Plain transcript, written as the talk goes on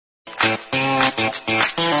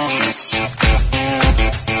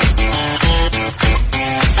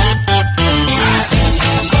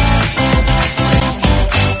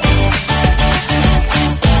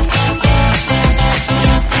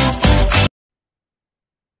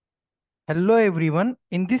Hello everyone.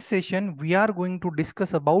 In this session, we are going to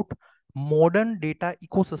discuss about modern data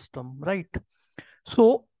ecosystem, right?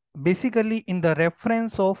 So basically in the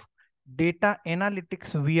reference of data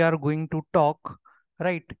analytics, we are going to talk,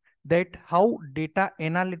 right? That how data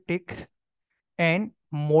analytics and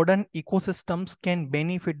modern ecosystems can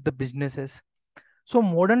benefit the businesses. So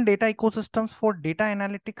modern data ecosystems for data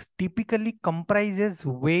analytics typically comprises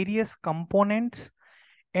various components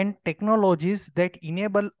and technologies that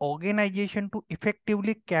enable organization to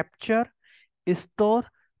effectively capture, store,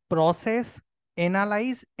 process,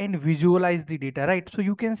 analyze, and visualize the data, right? So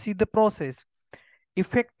you can see the process.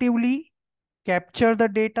 Effectively capture the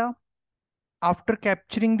data. After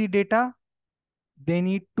capturing the data, they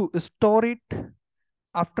need to store it.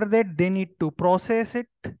 After that, they need to process it.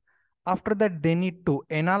 After that, they need to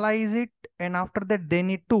analyze it. And after that, they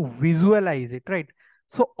need to visualize it, right?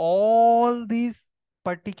 So all these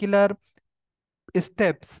particular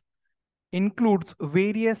steps includes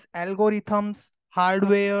various algorithms,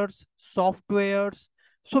 hardwares, softwares.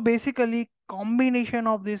 So basically combination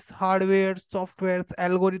of this hardware, softwares,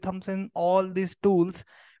 algorithms and all these tools,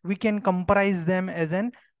 we can comprise them as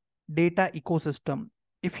an data ecosystem.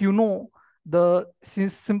 If you know the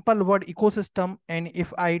simple word ecosystem, and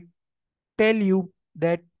if I tell you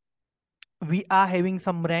that we are having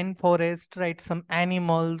some rainforest, right? Some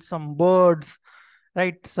animals, some birds,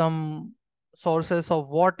 right? Some sources of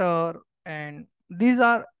water, and these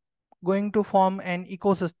are going to form an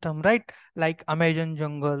ecosystem, right? Like Amazon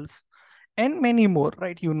jungles and many more,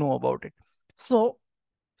 right? You know about it. So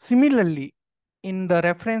similarly, in the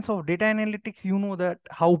reference of data analytics, you know that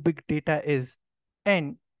how big data is.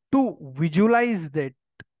 And to visualize that,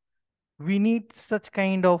 we need such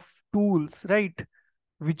kind of tools, right?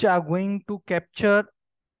 Which are going to capture,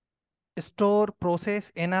 store,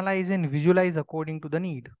 process, analyze, and visualize according to the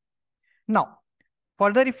need. Now,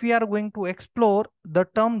 further, if we are going to explore, the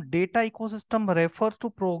term data ecosystem refers to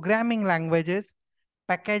programming languages,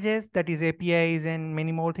 packages, that is APIs and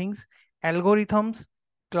many more things, algorithms,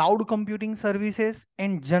 cloud computing services,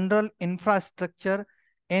 and general infrastructure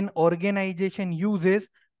an organization uses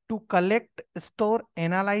to collect, store,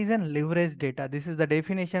 analyze, and leverage data. This is the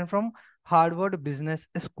definition from Harvard Business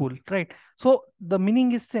School, right? So the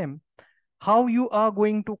meaning is same. How you are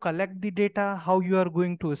going to collect the data, how you are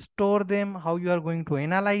going to store them, how you are going to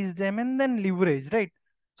analyze them, and then leverage, right?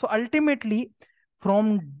 So ultimately,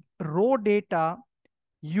 from raw data,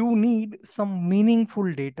 you need some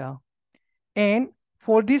meaningful data. And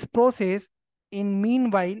for this process, in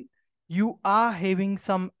meanwhile, you are having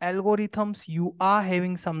some algorithms, you are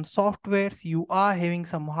having some softwares, you are having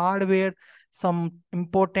some hardware, some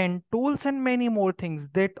important tools, and many more things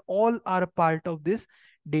that all are part of this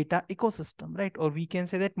data ecosystem, right? Or we can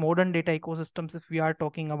say that modern data ecosystems, if we are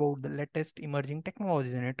talking about the latest emerging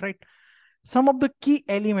technologies in it, right? Some of the key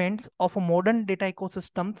elements of a modern data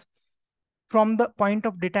ecosystems from the point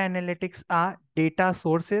of data analytics are data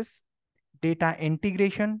sources, data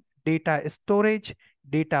integration, data storage,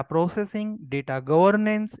 data processing, data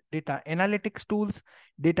governance, data analytics tools,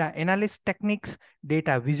 data analyst techniques,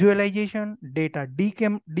 data visualization, data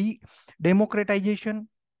democratization,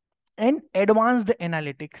 and advanced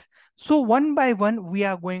analytics. So one by one, we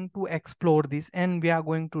are going to explore this and we are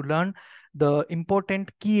going to learn the important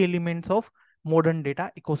key elements of modern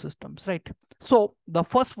data ecosystems, right? So the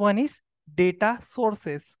first one is data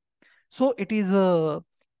sources. So it is a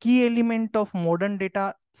key element of modern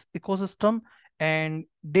data ecosystem, and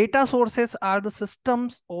data sources are the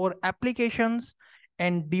systems or applications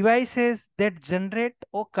and devices that generate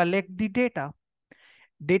or collect the data.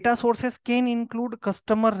 Data sources can include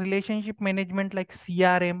customer relationship management like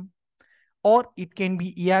CRM, or it can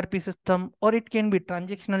be ERP system, or it can be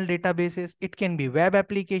transactional databases, it can be web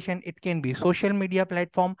application, it can be social media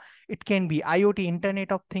platform, it can be IoT,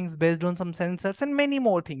 Internet of Things based on some sensors, and many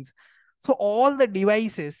more things. So all the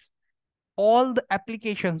devices, all the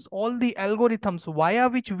applications, all the algorithms via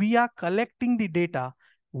which we are collecting the data,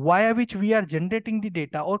 via which we are generating the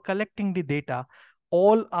data or collecting the data,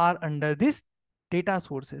 all are under this data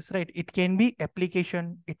sources, right? It can be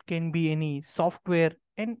application, it can be any software,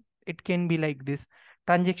 and it can be like this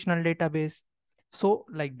transactional database. So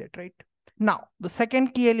like that, right? Now, the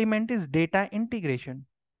second key element is data integration.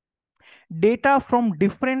 Data from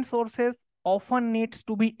different sources often needs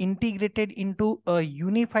to be integrated into a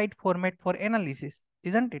unified format for analysis,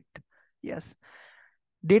 isn't it? Yes.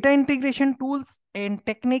 Data integration tools and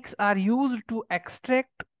techniques are used to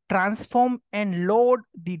extract, transform, and load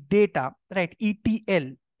the data, right?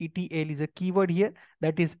 ETL. ETL is a keyword here,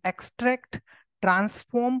 that is extract,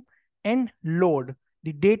 transform, and load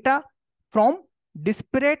the data from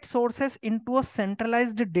disparate sources into a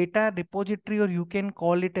centralized data repository, or you can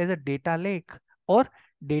call it as a data lake or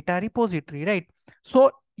data repository, right?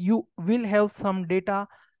 So you will have some data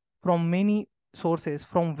from many sources,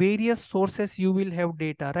 from various sources you will have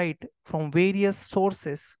data, right? From various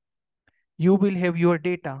sources you will have your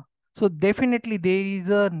data. So definitely there is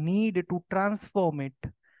a need to transform it,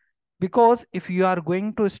 because if you are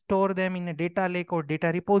going to store them in a data lake or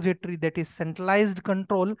data repository that is centralized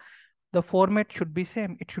control, the format should be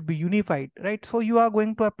same, it should be unified, right? So you are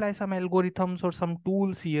going to apply some algorithms or some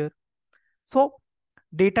tools here. So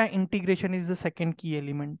data integration is the second key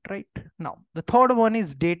element, right? Now the third one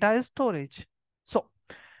is data storage. So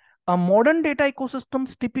a modern data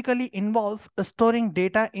ecosystems typically involves storing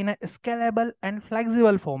data in a scalable and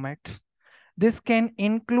flexible formats. This can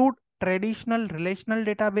include traditional relational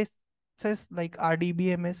databases like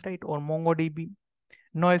RDBMS, right, or MongoDB,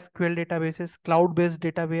 NoSQL databases, cloud-based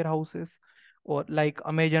data warehouses, or like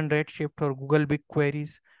Amazon Redshift or Google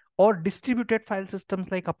BigQueries, or distributed file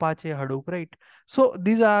systems like Apache Hadoop, right? So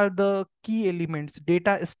these are the key elements,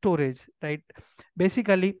 data storage, right?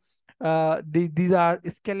 Basically, these are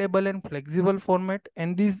scalable and flexible format,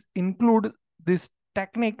 and these include these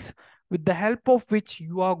techniques with the help of which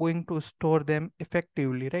you are going to store them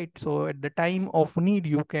effectively, right? So at the time of need,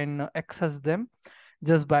 you can access them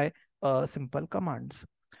just by simple commands.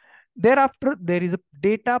 Thereafter, there is a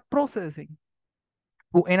data processing.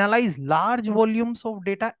 To analyze large volumes of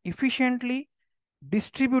data efficiently,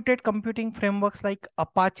 distributed computing frameworks like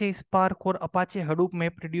Apache Spark or Apache Hadoop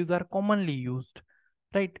MapReduce are commonly used,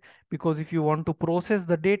 right? Because if you want to process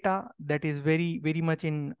the data that is very much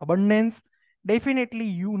in abundance, definitely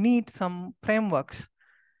you need some frameworks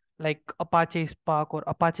like Apache Spark or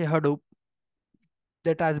Apache Hadoop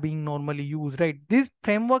that are being normally used, right? This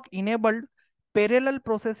framework enabled parallel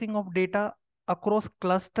processing of data across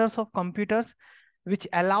clusters of computers, which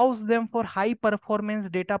allows them for high performance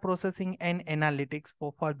data processing and analytics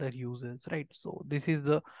for further users, right? So this is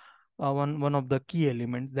the one of the key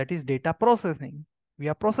elements, that is data processing. We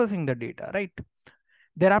are processing the data, right?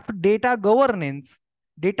 Thereafter, data governance.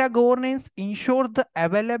 Data governance ensures the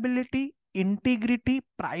availability, integrity,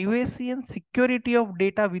 privacy, and security of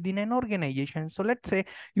data within an organization. So let's say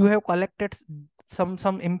you have collected some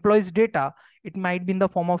employees' data. It might be in the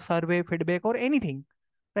form of survey, feedback, or anything,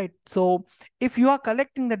 right? So if you are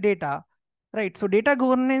collecting the data, right? So data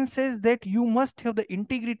governance says that you must have the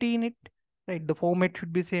integrity in it, right? The format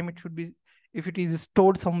should be same. It should be, if it is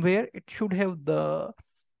stored somewhere, it should have the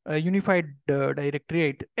unified directory,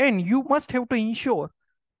 right? And you must have to ensure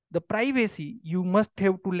the privacy. You must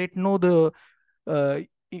have to let know the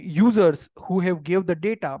users who have gave the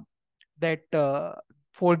data that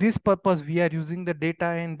for this purpose we are using the data,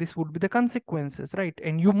 and this would be the consequences, right?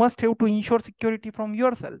 And you must have to ensure security from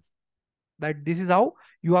yourself, that this is how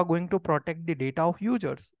you are going to protect the data of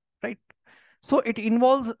users, right? So it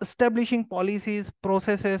involves establishing policies,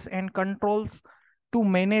 processes, and controls to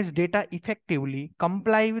manage data effectively,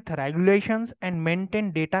 comply with regulations, and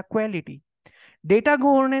maintain data quality. Data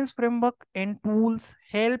governance framework and tools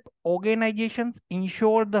help organizations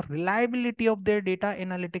ensure the reliability of their data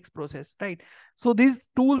analytics process, right? So these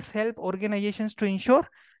tools help organizations to ensure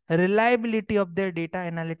reliability of their data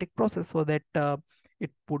analytic process, so that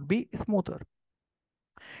it would be smoother.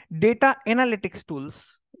 Data analytics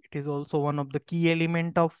tools, it is also one of the key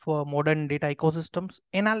element of modern data ecosystems.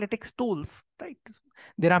 Analytics tools, right?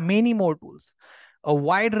 There are many more tools. A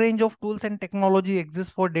wide range of tools and technology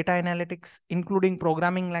exists for data analytics, including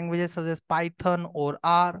programming languages such as Python or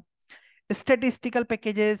R, statistical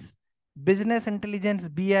packages, business intelligence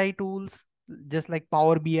BI tools, just like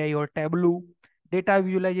Power BI or Tableau, data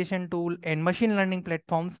visualization tool, and machine learning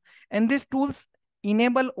platforms. And these tools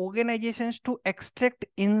enable organizations to extract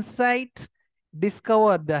insights,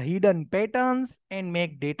 discover the hidden patterns, and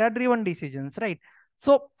make data-driven decisions, right?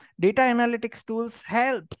 So data analytics tools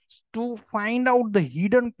help to find out the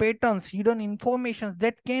hidden patterns, hidden information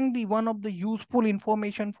that can be one of the useful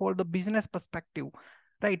information for the business perspective,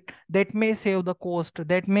 right? That may save the cost,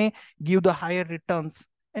 that may give the higher returns,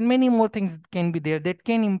 and many more things can be there that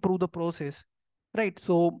can improve the process, right?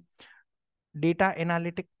 So data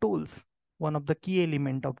analytic tools, one of the key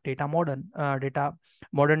element of modern data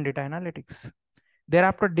analytics.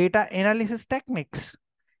 Thereafter, data analysis techniques.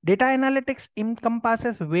 Data analytics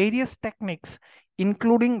encompasses various techniques,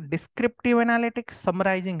 including descriptive analytics,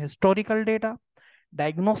 summarizing historical data,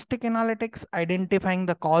 diagnostic analytics, identifying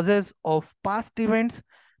the causes of past events,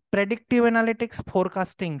 predictive analytics,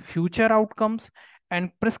 forecasting future outcomes, and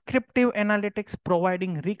prescriptive analytics,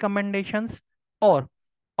 providing recommendations or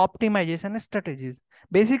optimization strategies.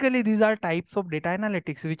 Basically, these are types of data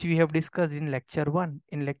analytics which we have discussed in lecture 1.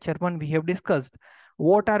 In lecture 1, we have discussed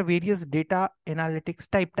what are various data analytics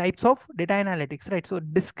types of data analytics, right? So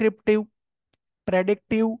descriptive,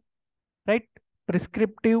 predictive, right?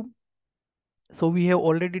 Prescriptive. So we have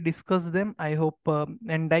already discussed them, I hope.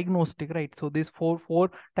 And diagnostic, right? So these four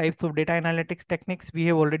types of data analytics techniques we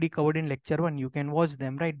have already covered in lecture 1. You can watch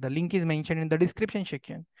them, right? The link is mentioned in the description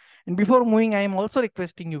section. And before moving, I am also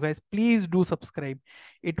requesting you guys, please do subscribe.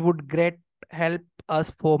 It would great help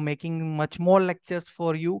us for making much more lectures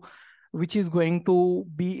for you, which is going to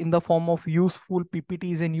be in the form of useful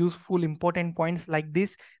PPTs and useful important points like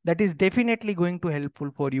this. That is definitely going to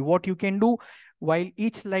helpful for you. What you can do, while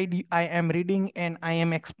each slide I am reading and I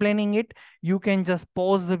am explaining it, you can just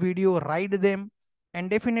pause the video, write them,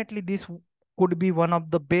 and definitely this could be one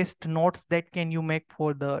of the best notes that can you make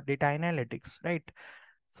for the data analytics, right?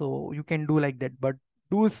 So you can do like that. But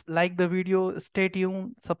do like the video, stay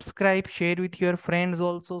tuned, subscribe, share with your friends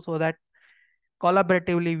also, so that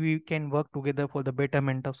collaboratively we can work together for the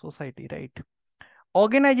betterment of society, right?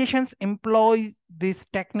 Organizations employ these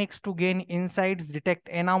techniques to gain insights, detect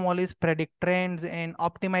anomalies, predict trends, and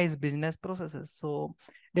optimize business processes. So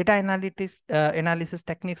data analysis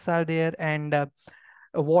techniques are there, and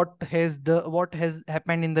what has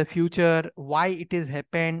happened in the future, why it is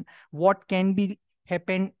happened, what can be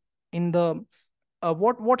happened in the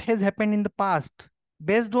what has happened in the past.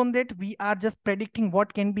 Based on that, we are just predicting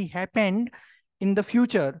what can be happened in the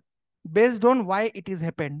future based on why it is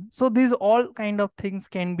happened. So these all kind of things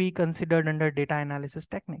can be considered under data analysis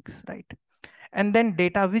techniques, right? And then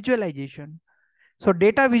data visualization. So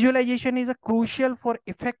data visualization is a crucial for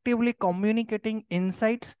effectively communicating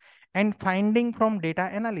insights and finding from data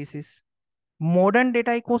analysis. Modern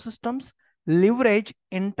data ecosystems leverage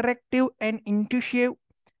interactive and intuitive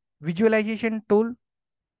visualization tool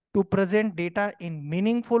to present data in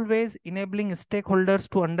meaningful ways, enabling stakeholders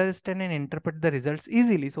to understand and interpret the results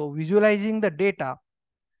easily. So visualizing the data,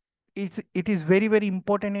 it is very, very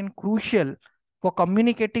important and crucial for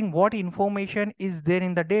communicating what information is there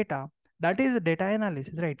in the data. That is data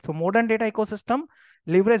analysis, right? So modern data ecosystem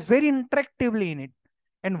leverage very interactively in it.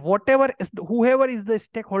 And whoever is the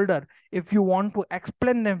stakeholder, if you want to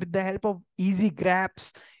explain them with the help of easy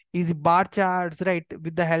graphs, easy bar charts, right?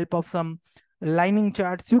 With the help of some lining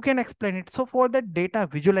charts, you can explain it. So for that, data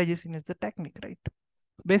visualization is the technique, right?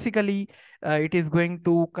 Basically, it is going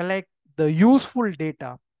to collect the useful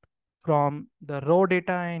data from the raw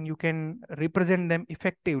data, and you can represent them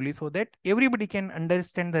effectively so that everybody can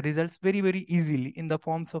understand the results very, very easily in the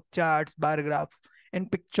forms of charts, bar graphs,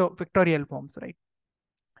 and pictorial forms, right?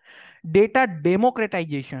 Data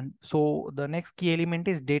democratization. So the next key element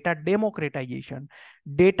is data democratization.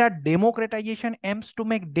 Data democratization aims to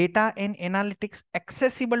make data and analytics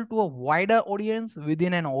accessible to a wider audience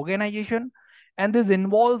within an organization, and this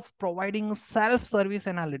involves providing self-service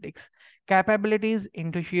analytics capabilities,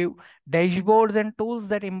 intuitive dashboards, and tools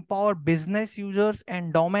that empower business users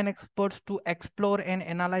and domain experts to explore and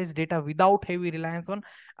analyze data without heavy reliance on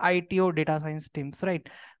IT or data science teams, right?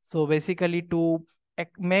 So basically, to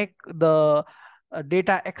make the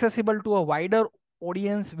data accessible to a wider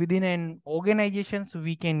audience within an organization, so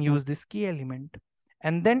we can use this key element.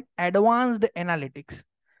 And then advanced analytics.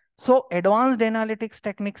 So advanced analytics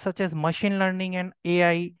techniques such as machine learning and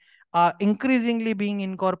AI are increasingly being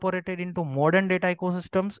incorporated into modern data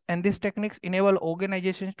ecosystems, and these techniques enable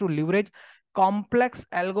organizations to leverage complex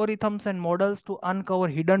algorithms and models to uncover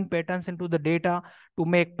hidden patterns into the data, to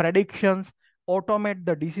make predictions, automate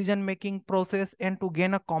the decision making process, and to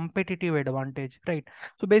gain a competitive advantage, right?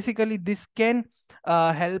 So basically this can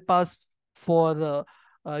help us for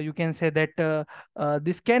you can say that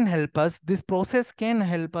this process can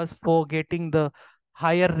help us for getting the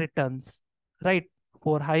higher returns, right?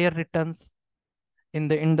 For higher returns in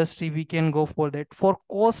the industry, we can go for that. For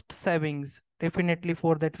cost savings, definitely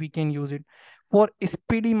for that we can use it. For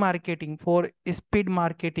speed marketing,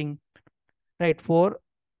 right? For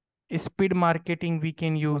speed marketing we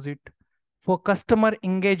can use it. For customer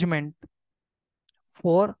engagement,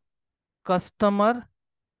 for customer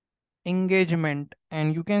engagement,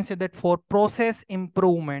 and you can say that for process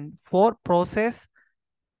improvement, so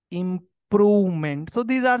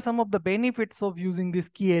these are some of the benefits of using these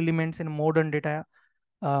key elements in modern data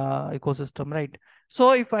ecosystem, right?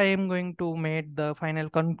 So if I am going to make the final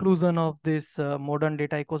conclusion of this modern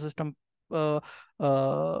data ecosystem uh,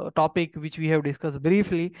 topic which we have discussed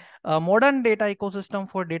briefly, modern data ecosystem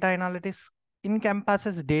for data analytics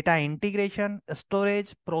encompasses data integration,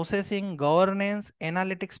 storage, processing, governance,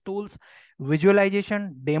 analytics tools,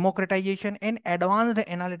 visualization, democratization, and advanced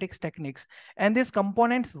analytics techniques. And these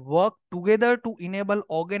components work together to enable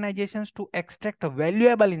organizations to extract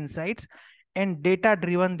valuable insights and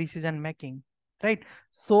data-driven decision making. Right.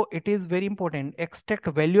 So it is very important. Extract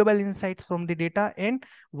valuable insights from the data. And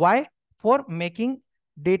why? For making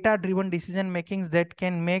data-driven decision makings that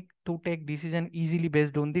can make to take decision easily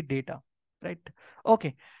based on the data. Right.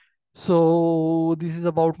 Okay. So this is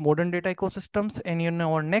about modern data ecosystems, and in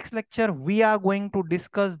our next lecture we are going to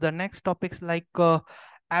discuss the next topics like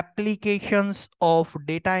applications of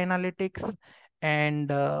data analytics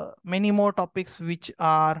and many more topics which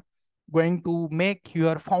are going to make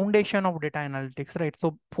your foundation of data analytics, right?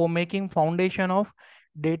 So for making foundation of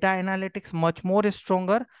data analytics much more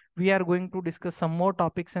stronger, we are going to discuss some more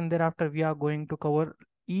topics, and thereafter we are going to cover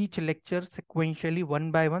each lecture sequentially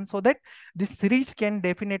one by one, so that this series can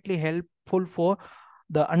definitely helpful for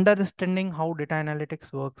the understanding how data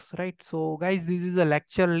analytics works, right? So guys, this is a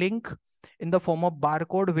lecture link in the form of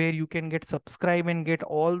barcode where you can get subscribe and get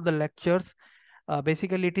all the lectures.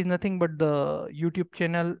 Basically it is nothing but the YouTube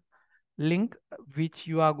channel link which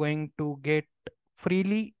you are going to get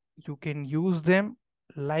freely. You can use them,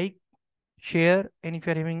 like, share, and if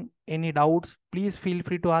you're having any doubts, please feel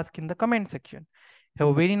free to ask in the comment section. Have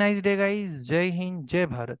a very nice day, guys. Jai Hind, Jai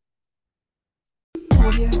Bharat.